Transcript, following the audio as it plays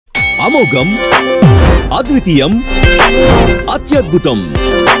అమోఘం, అద్వితీయం, అత్యద్భుతం.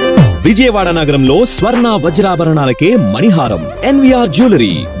 విజయవాడ నగరంలో స్వర్ణ వజ్రాభరణాలకే మణిహారం. NVR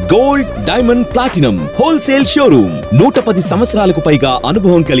jewellery gold, diamond, platinum wholesale showroom. 110 సంవత్సరాలకు పైగా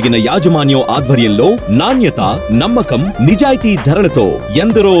అనుభవం కలిగిన యాజమాన్యం ఆధ్వర్యంలో నాణ్యత, నమ్మకం, నిజాయితీ ధరలతో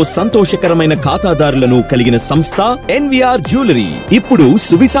ఎందరో సంతోషకరమైన ఖాతాదారులను కలిగిన సంస్థ ఎన్వీఆర్ జ్యువెలరీ. ఇప్పుడు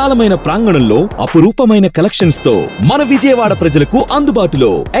సువిశాలమైన ప్రాంగణంలో అపురూపమైన కలెక్షన్స్ తో మన విజయవాడ ప్రజలకు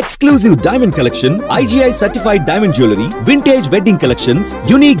అందుబాటులో. Exclusive diamond collection, IGI certified diamond jewellery, vintage wedding collections,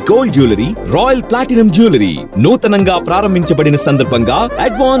 unique gold jewellery, royal platinum jewellery. నూతనంగా ప్రారంభించబడిన సందర్భంగా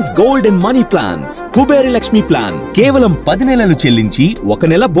advance gold and money plans. Kubera Lakshmi plan కేవలం 10 నెలలు చెల్లించి 1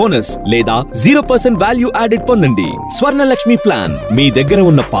 నెల బోనస్ లేదా 0% వాల్యూ యాడెడ్ పొందండి. స్వర్ణ లక్ష్మి ప్లాన్ మీ దగ్గర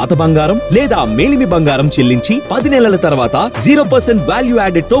ఉన్న పాత బంగారం లేదా మేలిమి బంగారం చెల్లించి 10 నెలల తర్వాత 0% వాల్యూ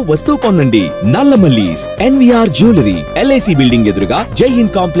యాడెడ్ తో వస్తువు పొందండి. నల్లమల్లీస్ ఎన్వీఆర్ జ్యువెలరీ, ఎల్ఐసి బిల్డింగ్ ఎదురుగా జై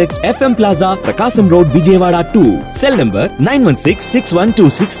హింద్ కాంప్లెక్స్, FM ప్లాజా, ప్రకాశం రోడ్, విజయవాడ 2. Cell number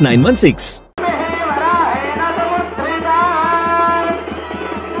 9166126916.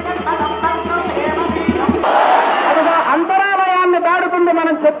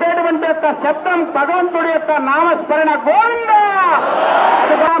 మనం చెప్పేటువంటి యొక్క శబ్దం భగవంతుడి యొక్క నామస్మరణ. గోవింద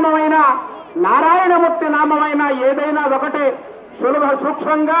నామమైన నారాయణమూర్తి నామమైన ఏదైనా ఒకటి సులభ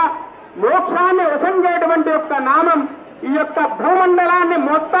సూక్ష్మంగా మోక్షాన్ని వసంగేటువంటి యొక్క నామం, ఈ యొక్క భూమండలాన్ని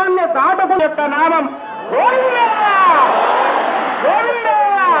మొత్తాన్ని దాటుకునే యొక్క నామం గోవింద గోవింద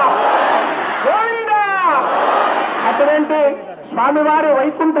గోవింద. అటువంటి స్వామివారి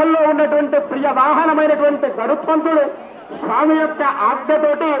వైకుంఠంలో ఉన్నటువంటి ప్రియ వాహనమైనటువంటి గరుత్మంతుడు స్వామి యొక్క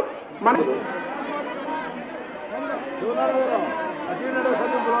ఆజ్ఞతోటి మన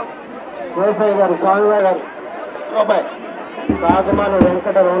శేషయ్య గారు, స్వామివారి గారు, రాజమాని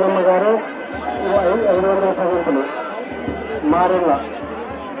వెంకట రమణమ్మ గారు 500 సగంతులు మారిల్ల.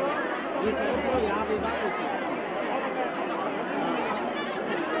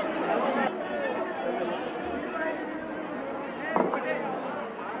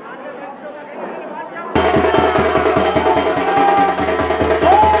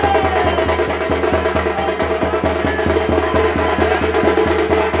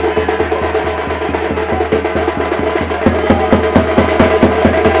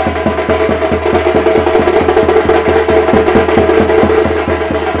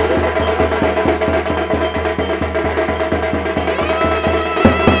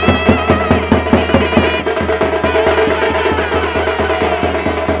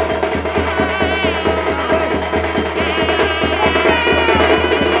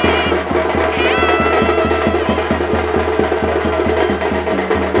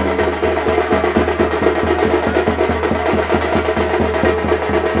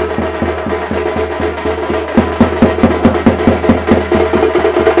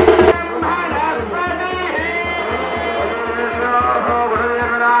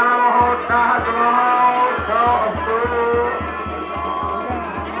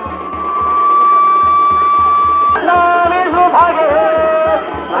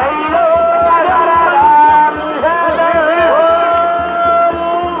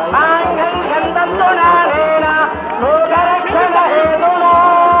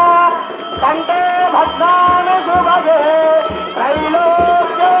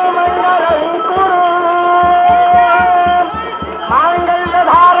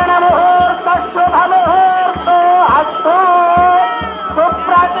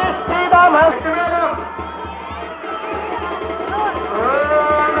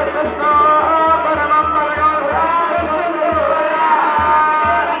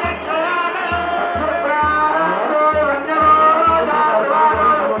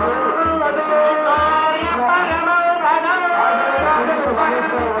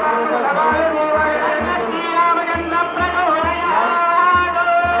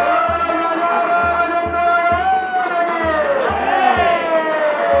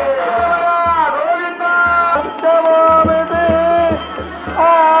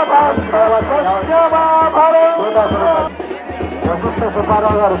 వశిష్ఠ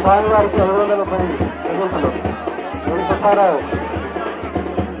సుబ్బారావు గారు స్వామివారికి 500 ప్రజెంట్లు. సుబ్బారావు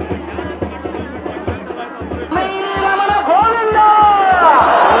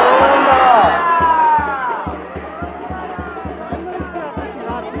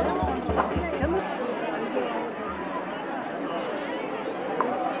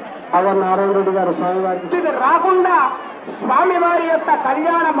నారాయణ రెడ్డి గారు స్వామివారికి రాకుండా స్వామివారి యొక్క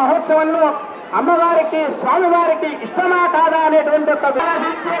కళ్యాణ మహోత్సవంలో అమ్మవారికి స్వామివారికి ఇష్టమా కాదా అనేటువంటి ఒక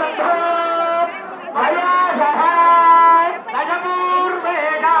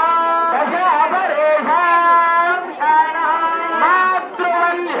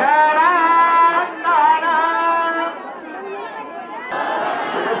మాతృవంధ్యాన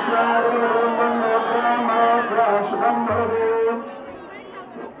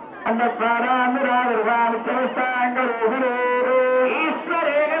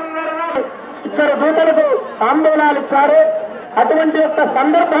ఇద్దరు దూతలకు తాంబూలాలు ఇచ్చారు. అటువంటి యొక్క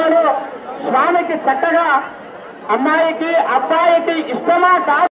సందర్భంలో స్వామికి చక్కగా అమ్మాయికి అబ్బాయికి ఇష్టమా కాదు